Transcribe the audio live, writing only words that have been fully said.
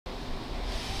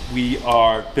we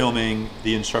are filming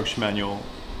the instruction manual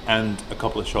and a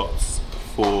couple of shots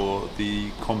for the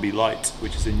Kombi Lite,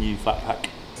 which is a new flat pack.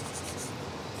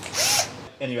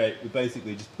 Anyway, we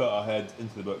basically just put our head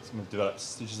into the books and we've developed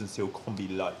Stitches and Steel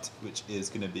Kombi Lite, which is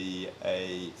going to be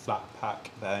a flat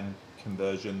pack van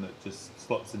conversion that just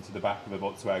slots into the back of a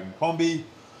Volkswagen Kombi.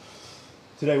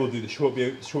 Today we'll do the short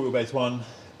wheelbase one.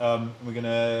 We're going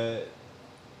to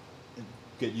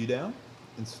get you down,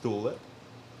 install it,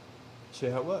 show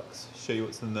you how it works, show you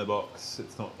what's in the box.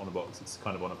 It's not on a box, it's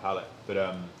kind of on a pallet,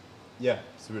 but yeah,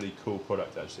 it's a really cool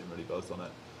product actually. I'm really buzzed on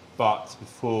it. But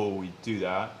before we do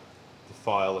that, the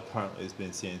file currently is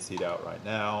being CNC'd out right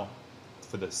now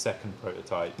for the second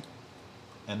prototype,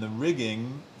 and the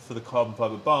rigging for the carbon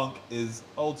fiber bunk is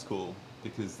old school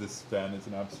because this van is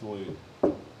an absolute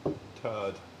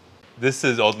turd. This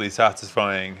is oddly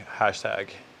satisfying hashtag.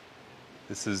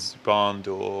 This is barn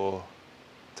door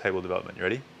table development. You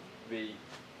ready? V.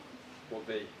 What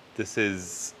V? This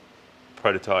is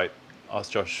prototype.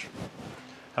 Ask Josh.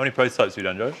 How many prototypes have you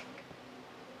done, Josh?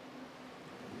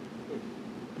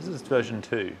 This is version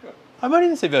 2. Yeah. I might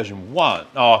even say version 1.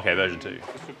 Oh, okay, version 2.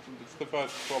 It's the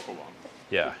first proper one.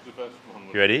 Yeah. The first one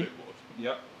was You ready?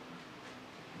 Yep.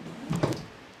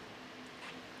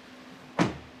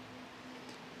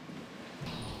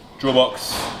 Drawer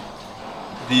box.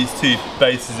 These two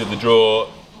bases of the drawer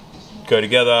go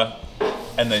together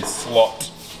and they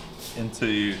slot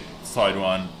into side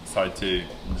 1, side 2,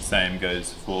 and the same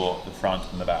goes for the front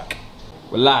and the back.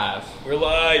 We're live. We're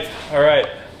live. All right,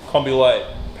 Kombi Lite,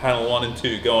 panel 1 and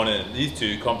 2 going in. These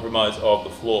two compromise of the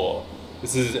floor.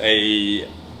 This is a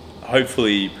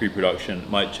hopefully pre-production. It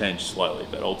might change slightly,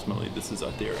 but ultimately this is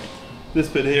our theory. This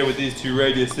bit here with these two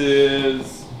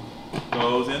radiuses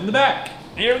goes in the back.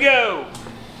 Here we go.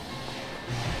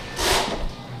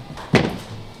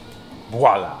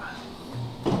 Voila.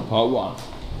 Part 1.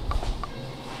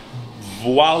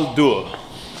 Voile deux.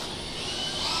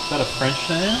 Is that a French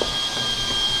name?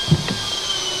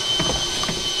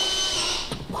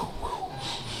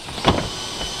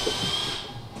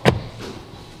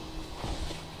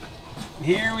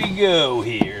 Here we go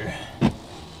here.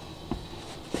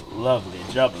 Lovely,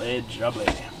 jubbly, jubbly.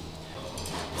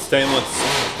 Stainless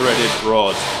threaded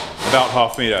rod, about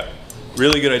 ½ meter.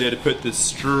 Really good idea to put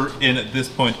this in at this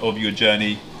point of your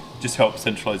journey. Just helps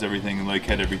centralize everything and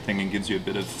locate everything and gives you a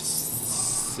bit of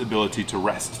ability to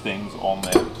rest things on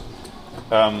there.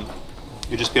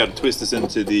 You'll just be able to twist this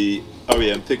into the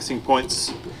OEM fixing points,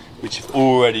 which you've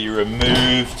already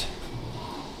removed,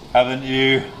 haven't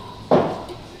you?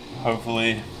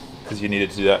 Hopefully, because you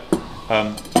needed to do that.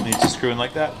 You need to screw in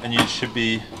like that, and you should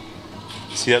be,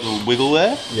 see that little wiggle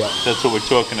there? Yeah. That's what we're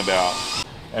talking about.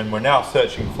 And we're now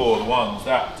searching for the ones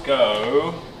that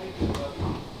go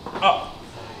up.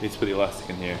 Need to put the elastic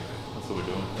in here. That's what we're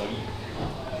doing.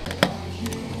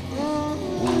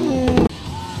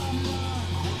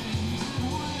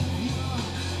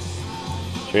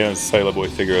 We're going to Sailor Boy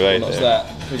figure of 8 What's there.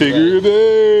 that? Figure of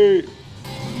 8!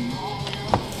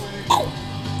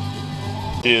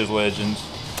 Cheers, legend.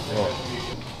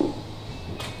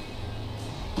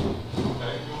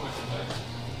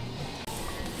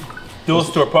 Door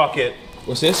store pocket.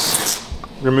 What's this?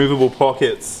 Removable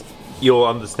pockets. You'll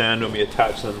understand when we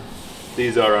attach them.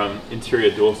 These are interior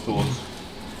door stools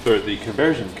for the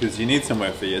conversion because you need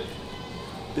somewhere for your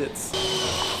bits.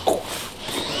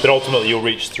 But ultimately you'll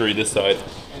reach through this side.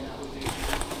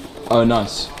 Oh,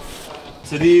 nice.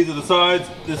 So these are the sides,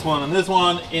 this one and this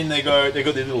one, in they go. They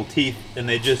got these little teeth and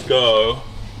they just go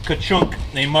ka-chunk.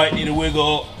 They might need a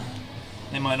wiggle,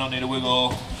 they might not need a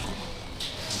wiggle.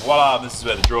 Voila, this is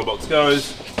where the drawer box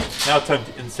goes. Now time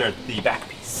to insert the back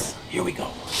piece. Here we go.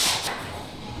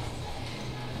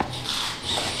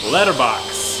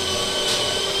 Letterbox.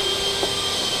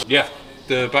 Yeah,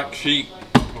 the back sheet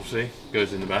obviously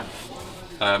goes in the back.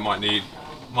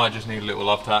 Might just need a little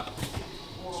love tap,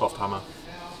 soft hammer.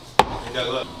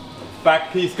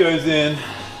 Back piece goes in,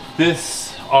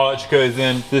 this arch goes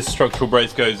in, this structural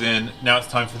brace goes in. Now it's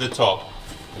time for the top.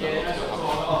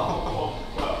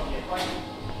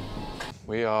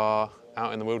 We are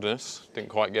out in the wilderness. Didn't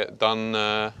quite get done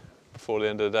before the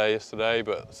end of the day yesterday,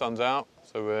 but the sun's out,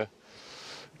 so we're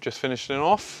just finishing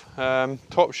off.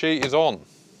 Top sheet is on.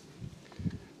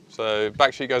 So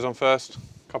back sheet goes on first,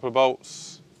 a couple of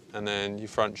bolts, and then your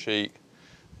front sheet,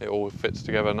 it all fits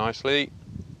together nicely.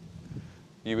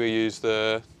 You will use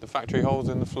the factory holes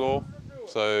in the floor,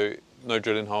 so no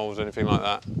drilling holes, anything like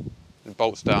that. It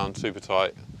bolts down super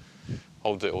tight,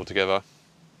 holds it all together.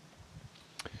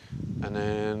 And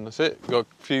then that's it. Got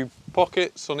a few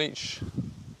pockets on each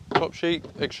top sheet,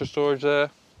 extra storage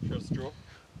there. Show us the drawer.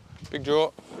 Big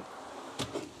drawer.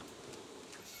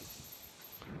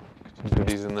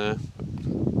 goodies in there.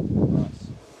 Nice.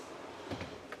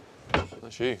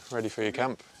 That's you, ready for your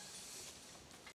camp.